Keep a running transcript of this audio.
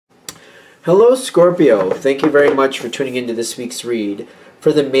Hello, Scorpio. Thank you very much for tuning into this week's read.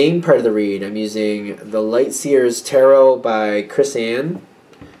 For the main part of the read, I'm using the Light Seers Tarot by Chris Ann.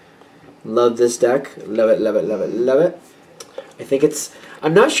 Love this deck. Love it, love it, love it, love it.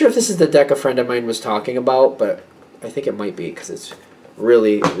 I'm not sure if this is the deck a friend of mine was talking about, but I think it might be because it's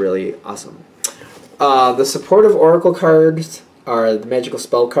really, really awesome. The supportive oracle cards are the Magical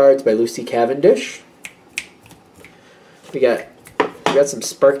Spell cards by Lucy Cavendish. We got some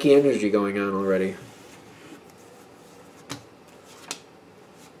sparky energy going on already.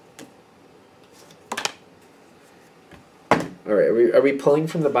 Alright, are we pulling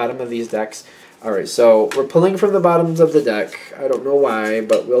from the bottom of these decks? Alright, so we're pulling from the bottoms of the deck. I don't know why,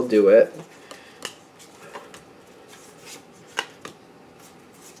 but we'll do it.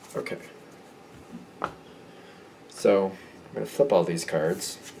 Okay. So, I'm going to flip all these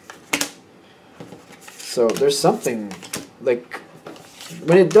cards. So, there's something, like,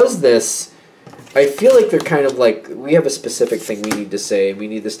 when it does this, I feel like they're kind of like, we have a specific thing we need to say. We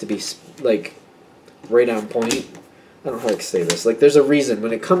need this to be, like, right on point. I don't know how to say this. Like, there's a reason.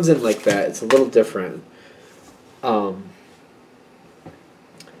 When it comes in like that, it's a little different. It's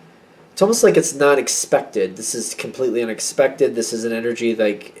almost like it's not expected. This is completely unexpected. This is an energy,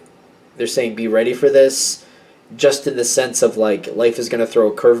 like, they're saying be ready for this. Just in the sense of, like, life is going to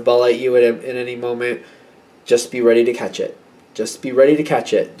throw a curveball at you at any moment. Just be ready to catch it. Just be ready to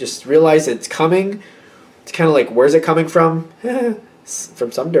catch it. Just realize it's coming. It's kind of like, where's it coming from?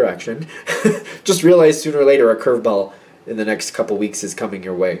 From some direction. Just realize sooner or later a curveball in the next couple weeks is coming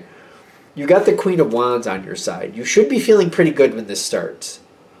your way. You got the Queen of Wands on your side. You should be feeling pretty good when this starts.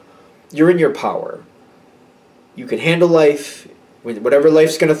 You're in your power. You can handle life. Whatever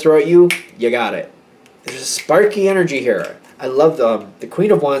life's going to throw at you, you got it. There's a sparky energy here. I love the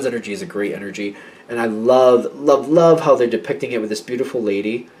Queen of Wands energy is a great energy. And I love, love, love how they're depicting it with this beautiful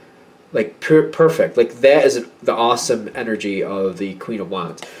lady. Like, perfect. Like, that is the awesome energy of the Queen of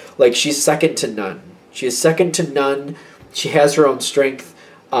Wands. Like, she's second to none. She is second to none. She has her own strength.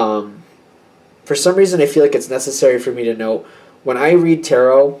 For some reason, I feel like it's necessary for me to note, when I read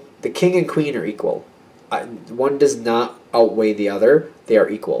tarot, the king and queen are equal. One does not outweigh the other. They are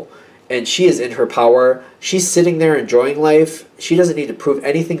equal. And she is in her power. She's sitting there enjoying life. She doesn't need to prove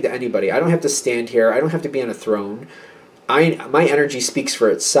anything to anybody. I don't have to stand here. I don't have to be on a throne. My energy speaks for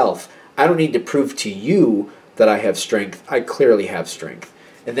itself. I don't need to prove to you that I have strength. I clearly have strength.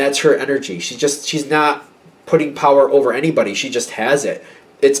 And that's her energy. She's not putting power over anybody. She just has it.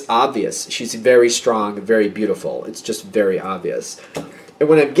 It's obvious. She's very strong, very beautiful. It's just very obvious. And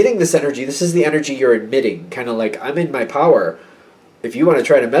when I'm getting this energy, this is the energy you're admitting. Kind of like, I'm in my power. If you want to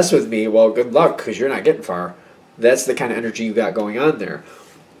try to mess with me, well, good luck, because you're not getting far. That's the kind of energy you got going on there.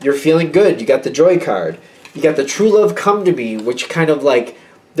 You're feeling good. You got the joy card. You got the true love come to me, which kind of like,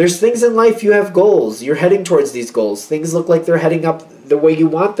 there's things in life, you have goals. You're heading towards these goals. Things look like they're heading up the way you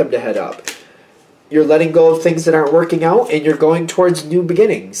want them to head up. You're letting go of things that aren't working out, and you're going towards new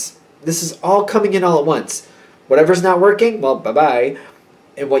beginnings. This is all coming in all at once. Whatever's not working, well, bye-bye.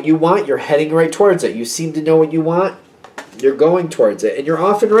 And what you want, you're heading right towards it. You seem to know what you want. You're going towards it, and you're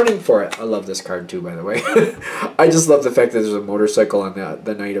off and running for it. I love this card, too, by the way. I just love the fact that there's a motorcycle on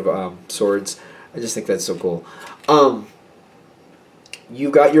the Knight of Swords. I just think that's so cool. You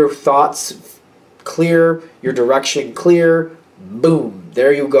got your thoughts clear, your direction clear. Boom.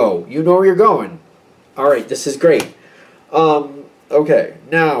 There you go. You know where you're going. All right, this is great. Okay,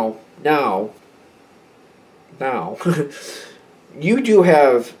 now, you do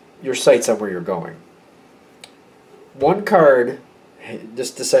have your sights on where you're going. One card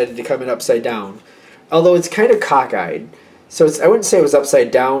just decided to come in upside down, although it's kind of cockeyed. So I wouldn't say it was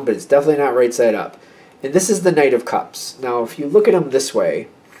upside down, but it's definitely not right side up. And this is the Knight of Cups. Now, if you look at him this way,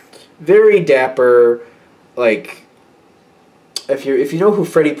 very dapper, like, if you know who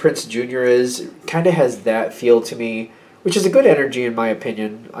Freddie Prinze Jr. is, kind of has that feel to me, which is a good energy in my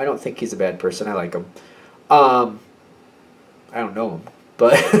opinion. I don't think he's a bad person. I like him. I don't know him,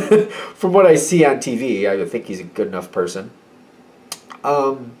 but from what I see on TV, I think he's a good enough person.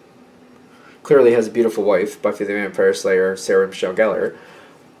 Clearly has a beautiful wife, Buffy the Vampire Slayer, Sarah Michelle Gellar.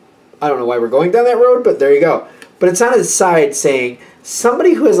 I don't know why we're going down that road, but there you go. But it's on his side saying,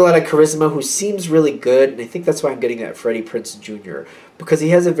 somebody who has a lot of charisma, who seems really good, and I think that's why I'm getting that Freddie Prinze Jr., because he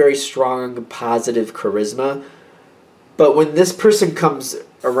has a very strong, positive charisma. But when this person comes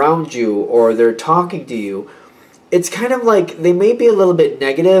around you, or they're talking to you, it's kind of like, they may be a little bit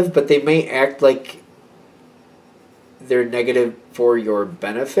negative, but they may act like they're negative for your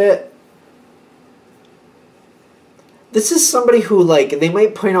benefit. This is somebody who, like, they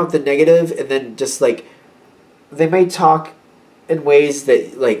might point out the negative and then just, like, they may talk in ways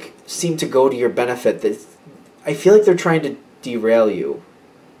that like seem to go to your benefit, that I feel like they're trying to derail you.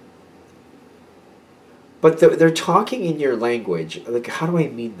 But they're talking in your language. Like, how do I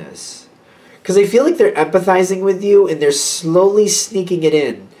mean this? Because I feel like they're empathizing with you and they're slowly sneaking it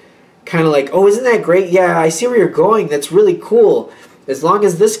in. Kind of like, oh, isn't that great? Yeah, I see where you're going. That's really cool. As long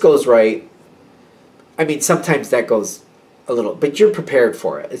as this goes right. I mean, sometimes that goes a little, but you're prepared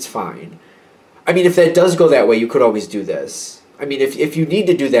for it. It's fine. I mean, if that does go that way, you could always do this. I mean, if you need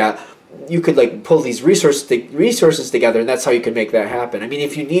to do that, you could like pull these resources together, and that's how you can make that happen. I mean,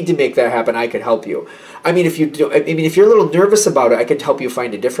 if you need to make that happen, I could help you. I mean, if you're a little nervous about it, I could help you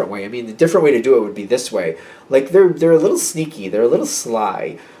find a different way. I mean, the different way to do it would be this way. Like they're a little sneaky, they're a little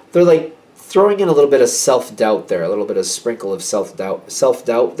sly. They're like throwing in a little bit of self-doubt there, a little bit of sprinkle of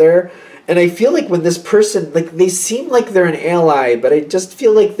self-doubt there. And I feel like when this person, like they seem like they're an ally, but I just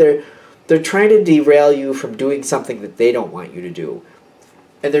feel like they're trying to derail you from doing something that they don't want you to do.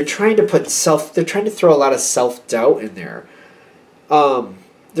 And they're trying to throw a lot of self-doubt in there.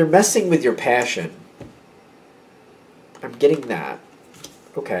 They're messing with your passion. I'm getting that.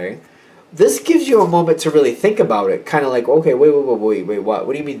 Okay. This gives you a moment to really think about it. Kind of like, okay, wait, what?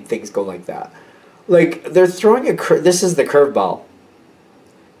 What do you mean things go like that? Like, they're throwing this is the curveball.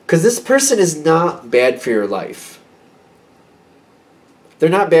 Because this person is not bad for your life. They're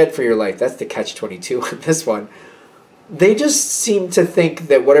not bad for your life. That's the catch-22 on this one. They just seem to think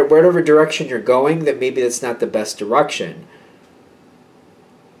that whatever direction you're going, that maybe that's not the best direction.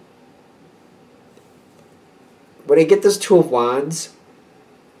 When I get this Two of Wands,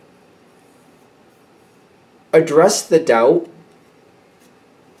 address the doubt,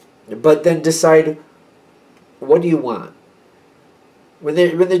 but then decide, what do you want? When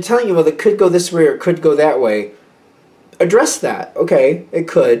they're telling you, well, it could go this way or it could go that way, address that. Okay, it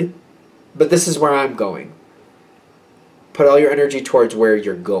could, but this is where I'm going. Put all your energy towards where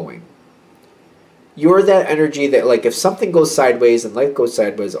you're going. You're that energy that, like, if something goes sideways, and life goes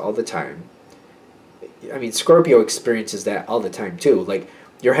sideways all the time. I mean, Scorpio experiences that all the time, too. Like,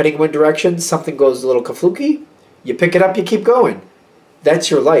 you're heading one direction, something goes a little kafluki, you pick it up, you keep going.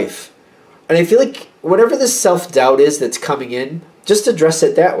 That's your life. And I feel like whatever this self-doubt is that's coming in, just address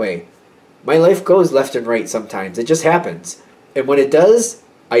it that way. My life goes left and right sometimes. It just happens. And when it does,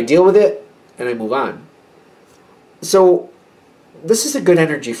 I deal with it, and I move on. So, this is a good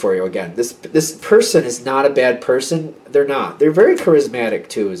energy for you again. This person is not a bad person. They're not. They're very charismatic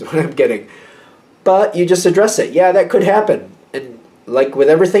too, is what I'm getting. But you just address it. Yeah, that could happen. And like with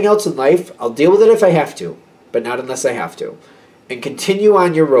everything else in life, I'll deal with it if I have to, but not unless I have to. And continue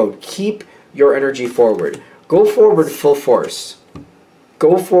on your road. Keep your energy forward. Go forward full force.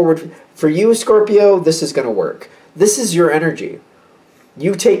 Go forward. For you, Scorpio, this is going to work. This is your energy.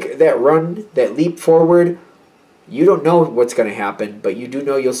 You take that run, that leap forward. You don't know what's going to happen, but you do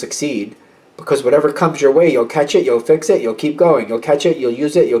know you'll succeed, because whatever comes your way, you'll catch it, you'll fix it, you'll keep going. You'll catch it, you'll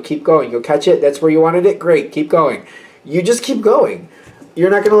use it, you'll keep going. You'll catch it, that's where you wanted it, great, keep going. You just keep going. You're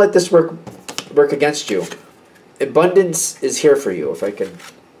not going to let this work against you. Abundance is here for you. If I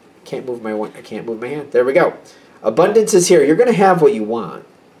can't move my hand. There we go. Abundance is here. You're going to have what you want.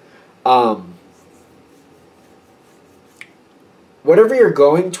 Whatever you're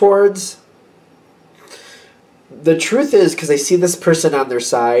going towards, the truth is, because I see this person on their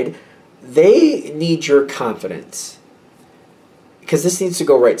side, they need your confidence. Because this needs to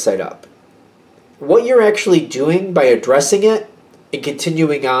go right side up. What you're actually doing by addressing it and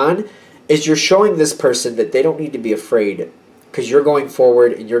continuing on is you're showing this person that they don't need to be afraid, because you're going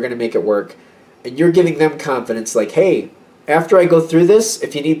forward and you're going to make it work. And you're giving them confidence like, hey, after I go through this,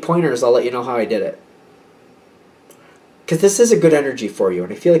 if you need pointers, I'll let you know how I did it. Because this is a good energy for you,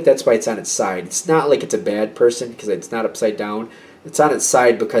 and I feel like that's why it's on its side. It's not like it's a bad person because it's not upside down. It's on its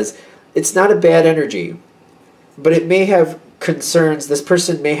side because it's not a bad energy. But it may have concerns. This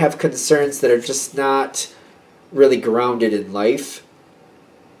person may have concerns that are just not really grounded in life.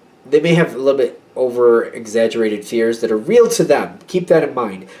 They may have a little bit over-exaggerated fears that are real to them. Keep that in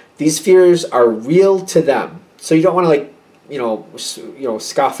mind. These fears are real to them. So you don't want to, like,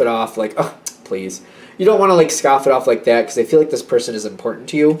 scoff it off like, oh, please. You don't want to like scoff it off like that, because I feel like this person is important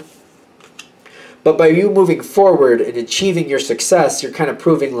to you. But by you moving forward and achieving your success, you're kind of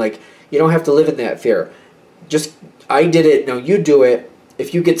proving like you don't have to live in that fear. Just, I did it, now you do it.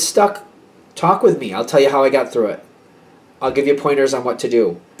 If you get stuck, talk with me. I'll tell you how I got through it. I'll give you pointers on what to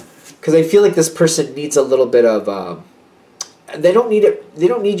do. Because I feel like this person needs a little bit of, they don't need it. They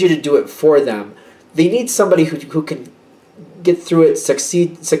don't need you to do it for them. They need somebody who can get through it,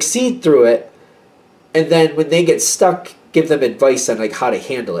 succeed through it. And then when they get stuck, give them advice on like how to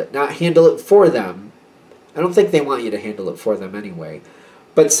handle it. Not handle it for them, I don't think they want you to handle it for them anyway.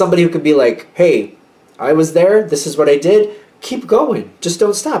 But somebody who could be like, hey, I was there, this is what I did, keep going. Just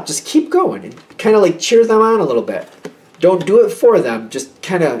don't stop. Just keep going. And kind of like cheer them on a little bit. Don't do it for them. Just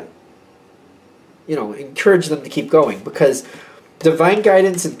kind of, you know, encourage them to keep going. Because divine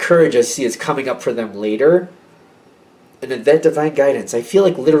guidance and courage I see is coming up for them later. And then that divine guidance, I feel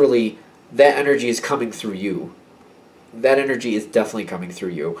like literally that energy is coming through you. That energy is definitely coming through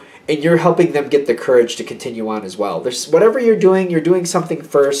you. And you're helping them get the courage to continue on as well. There's whatever you're doing something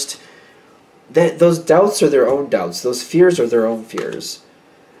first. Those doubts are their own doubts. Those fears are their own fears.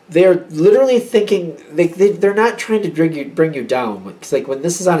 They're literally thinking, they're not trying to bring you down. It's like when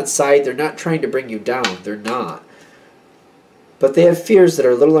this is on its side, they're not trying to bring you down. They're not. But they have fears that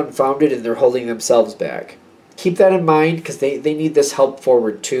are a little unfounded and they're holding themselves back. Keep that in mind because they need this help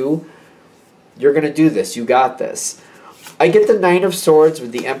forward too. You're going to do this. You got this. I get the Nine of Swords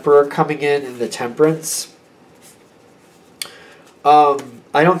with the Emperor coming in and the Temperance.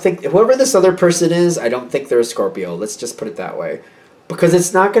 I don't think, whoever this other person is, I don't think they're a Scorpio. Let's just put it that way. Because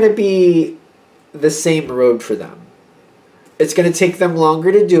it's not going to be the same road for them. It's going to take them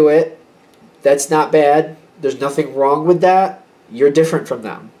longer to do it. That's not bad. There's nothing wrong with that. You're different from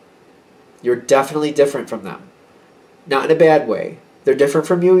them. You're definitely different from them. Not in a bad way. They're different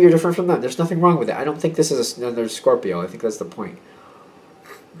from you, you're different from them. There's nothing wrong with that. I don't think this is another Scorpio. I think that's the point.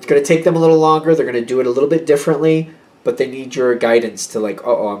 It's going to take them a little longer. They're going to do it a little bit differently, but they need your guidance to like,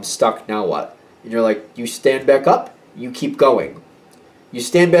 uh-oh, I'm stuck, now what? And you're like, you stand back up, you keep going. You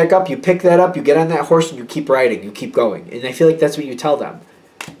stand back up, you pick that up, you get on that horse, and you keep riding, you keep going. And I feel like that's what you tell them.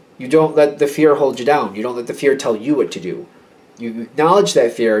 You don't let the fear hold you down. You don't let the fear tell you what to do. You acknowledge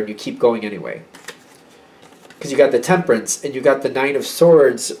that fear, and you keep going anyway. Because you got the Temperance and you got the Nine of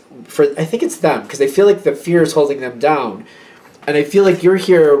Swords for, I think it's them, because they feel like the fear is holding them down. And I feel like you're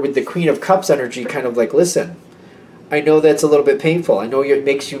here with the Queen of Cups energy, kind of like, listen, I know that's a little bit painful. I know it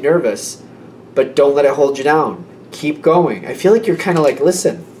makes you nervous, but don't let it hold you down. Keep going. I feel like you're kind of like,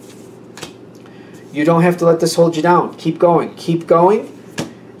 listen, you don't have to let this hold you down. Keep going. Keep going.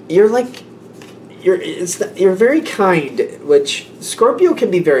 You're like, you're very kind, which Scorpio can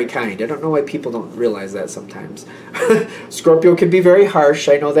be very kind. I don't know why people don't realize that sometimes. Scorpio can be very harsh.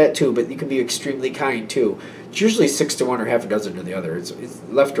 I know that too, but you can be extremely kind too. It's usually 6 to 1 or half a dozen to the other. It's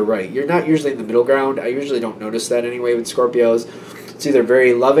left or right. You're not usually in the middle ground. I usually don't notice that anyway with Scorpios. It's either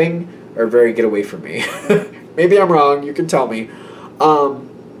very loving or very get away from me. Maybe I'm wrong. You can tell me.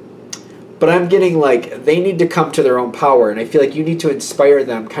 But I'm getting like they need to come to their own power, and I feel like you need to inspire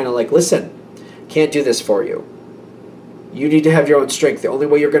them, kind of like, listen, can't do this for you. You need to have your own strength. The only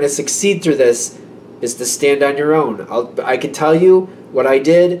way you're going to succeed through this is to stand on your own. I can tell you what I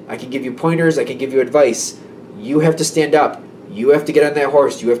did. I can give you pointers. I can give you advice. You have to stand up. You have to get on that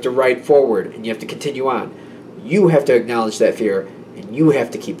horse. You have to ride forward, and you have to continue on. You have to acknowledge that fear, and you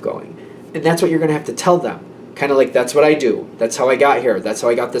have to keep going. And that's what you're going to have to tell them. Kind of like, that's what I do. That's how I got here. That's how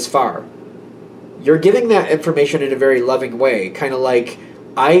I got this far. You're giving that information in a very loving way. Kind of like,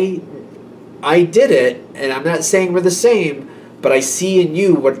 I did it, and I'm not saying we're the same, but I see in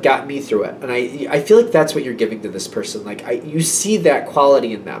you what got me through it. And I feel like that's what you're giving to this person. Like, you see that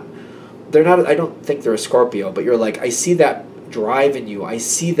quality in them. They're not, I don't think they're a Scorpio, but you're like, I see that drive in you. I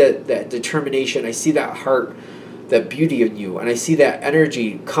see that determination. I see that heart, that beauty in you. And I see that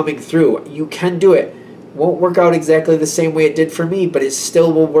energy coming through. You can do it. Won't work out exactly the same way it did for me, but it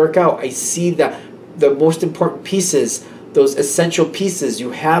still will work out. I see that the most important pieces, those essential pieces,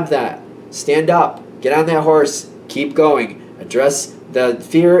 you have that. Stand up, get on that horse, keep going, address the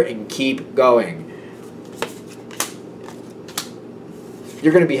fear, and keep going.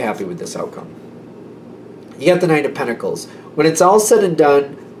 You're going to be happy with this outcome. You got the Nine of Pentacles. When it's all said and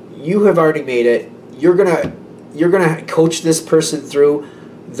done, you have already made it. You're gonna coach this person through.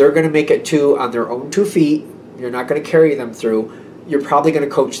 They're going to make it too on their own 2 feet. You're not going to carry them through. You're probably going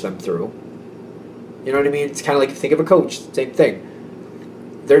to coach them through. You know what I mean? It's kind of like, think of a coach. Same thing.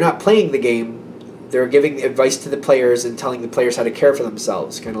 They're not playing the game. They're giving advice to the players and telling the players how to care for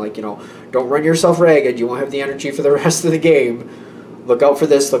themselves. Kind of like, you know, don't run yourself ragged. You won't have the energy for the rest of the game. Look out for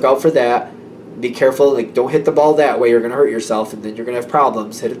this. Look out for that. Be careful. Like, don't hit the ball that way. You're going to hurt yourself, and then you're going to have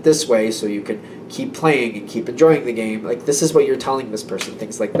problems. Hit it this way so you can keep playing and keep enjoying the game. Like, this is what you're telling this person.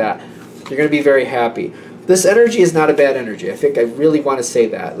 Things like that. You're going to be very happy. This energy is not a bad energy. I think I really want to say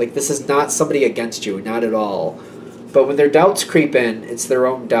that. Like, this is not somebody against you. Not at all. But when their doubts creep in, it's their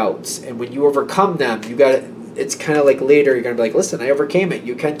own doubts. And when you overcome them, you got to, it's kind of like later, you're going to be like, listen, I overcame it.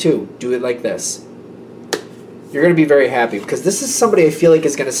 You can too. Do it like this. You're going to be very happy because this is somebody I feel like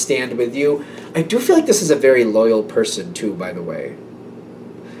is going to stand with you. I do feel like this is a very loyal person too, by the way.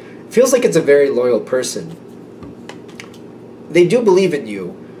 It feels like it's a very loyal person. they do believe in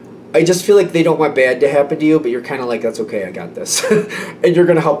you. I just feel like they don't want bad to happen to you, but you're kind of like, that's okay, I got this. And you're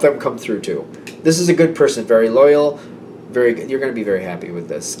going to help them come through too. This is a good person, very loyal, very good. You're going to be very happy with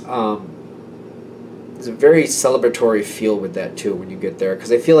this. There's a very celebratory feel with that too when you get there,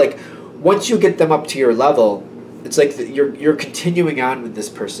 because I feel like once you get them up to your level, it's like you're continuing on with this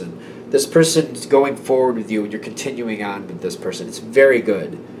person. This person's going forward with you, and you're continuing on with this person. It's very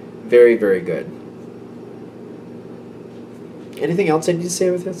good. Very, very good. Anything else I need to say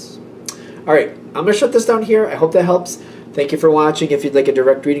with this? All right, I'm going to shut this down here. I hope that helps. Thank you for watching. If you'd like a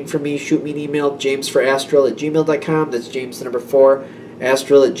direct reading from me, shoot me an email, jamesforastral@gmail.com. That's James, the number 4,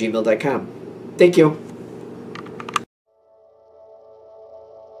 astral@gmail.com. Thank you.